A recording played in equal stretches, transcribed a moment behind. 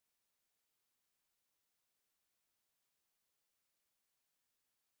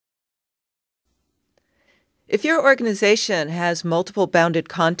If your organization has multiple bounded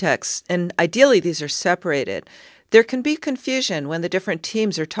contexts, and ideally these are separated, there can be confusion when the different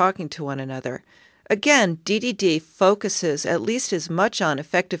teams are talking to one another. Again, DDD focuses at least as much on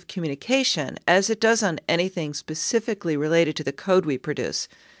effective communication as it does on anything specifically related to the code we produce.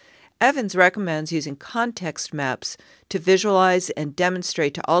 Evans recommends using context maps to visualize and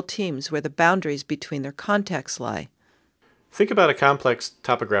demonstrate to all teams where the boundaries between their contexts lie. Think about a complex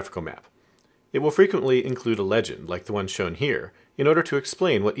topographical map. It will frequently include a legend, like the one shown here, in order to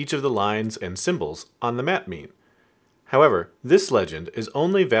explain what each of the lines and symbols on the map mean. However, this legend is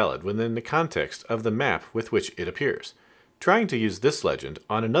only valid within the context of the map with which it appears. Trying to use this legend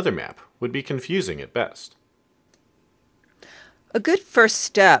on another map would be confusing at best. A good first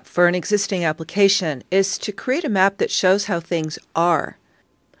step for an existing application is to create a map that shows how things are.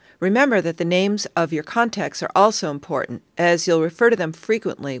 Remember that the names of your contexts are also important, as you'll refer to them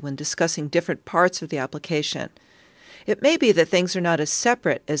frequently when discussing different parts of the application. It may be that things are not as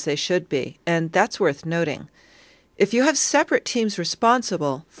separate as they should be, and that's worth noting. If you have separate teams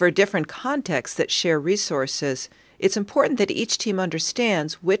responsible for different contexts that share resources, it's important that each team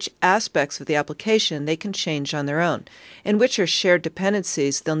understands which aspects of the application they can change on their own, and which are shared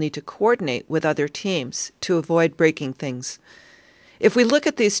dependencies they'll need to coordinate with other teams to avoid breaking things. If we look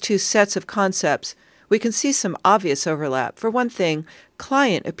at these two sets of concepts, we can see some obvious overlap. For one thing,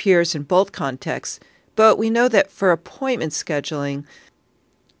 client appears in both contexts, but we know that for appointment scheduling,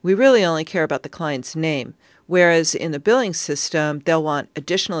 we really only care about the client's name, whereas in the billing system, they'll want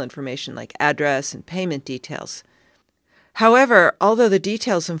additional information like address and payment details. However, although the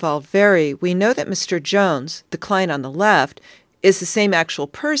details involved vary, we know that Mr. Jones, the client on the left, is the same actual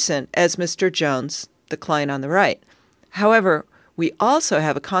person as Mr. Jones, the client on the right. However, we also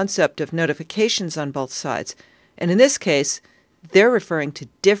have a concept of notifications on both sides, and in this case, they're referring to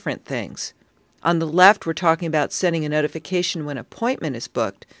different things. On the left, we're talking about sending a notification when an appointment is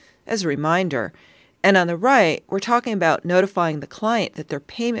booked, as a reminder, and on the right, we're talking about notifying the client that their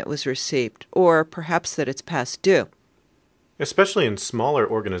payment was received, or perhaps that it's past due. Especially in smaller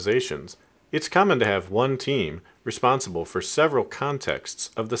organizations, it's common to have one team responsible for several contexts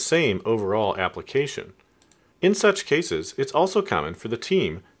of the same overall application. In such cases, it's also common for the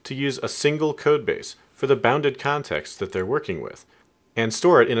team to use a single codebase for the bounded context that they're working with, and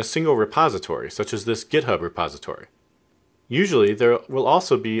store it in a single repository, such as this GitHub repository. Usually, there will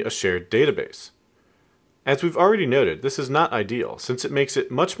also be a shared database. As we've already noted, this is not ideal, since it makes it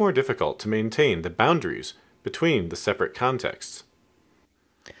much more difficult to maintain the boundaries between the separate contexts.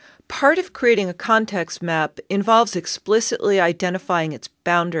 Part of creating a context map involves explicitly identifying its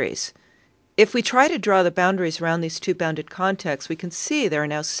boundaries. If we try to draw the boundaries around these two bounded contexts, we can see there are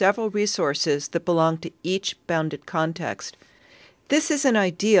now several resources that belong to each bounded context. This isn't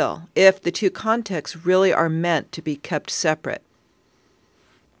ideal if the two contexts really are meant to be kept separate.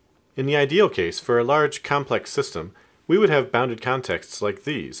 In the ideal case, for a large, complex system, we would have bounded contexts like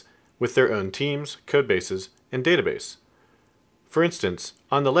these, with their own teams, codebases, and database. For instance,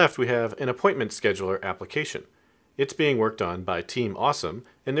 on the left we have an appointment scheduler application. It's being worked on by Team Awesome,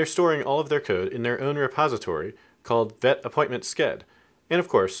 and they're storing all of their code in their own repository called Vet Appointment Sched. And of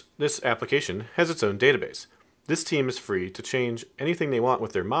course, this application has its own database. This team is free to change anything they want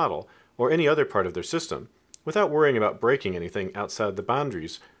with their model or any other part of their system without worrying about breaking anything outside the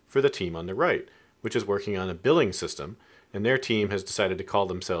boundaries for the team on the right, which is working on a billing system, and their team has decided to call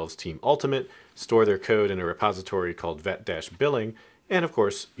themselves Team Ultimate, store their code in a repository called vet-billing, and of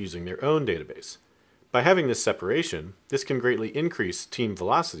course, using their own database. By having this separation, this can greatly increase team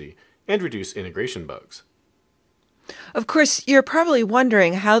velocity and reduce integration bugs. Of course, you're probably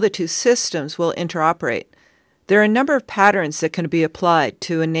wondering how the two systems will interoperate. There are a number of patterns that can be applied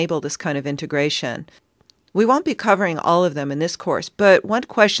to enable this kind of integration. We won't be covering all of them in this course, but one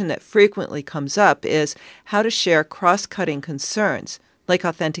question that frequently comes up is how to share cross-cutting concerns, like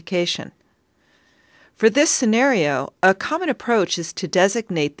authentication. For this scenario, a common approach is to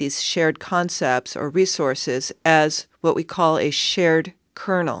designate these shared concepts or resources as what we call a shared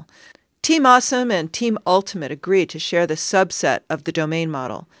kernel. Team Awesome and Team Ultimate agree to share the subset of the domain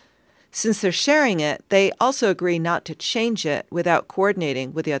model. Since they're sharing it, they also agree not to change it without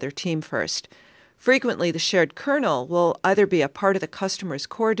coordinating with the other team first. Frequently, the shared kernel will either be a part of the customer's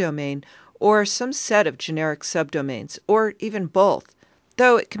core domain or some set of generic subdomains, or even both,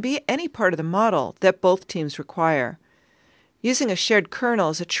 though it can be any part of the model that both teams require. Using a shared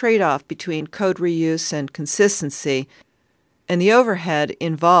kernel is a trade-off between code reuse and consistency, and the overhead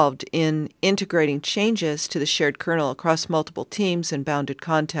involved in integrating changes to the shared kernel across multiple teams and bounded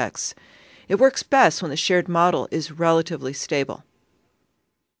contexts. It works best when the shared model is relatively stable.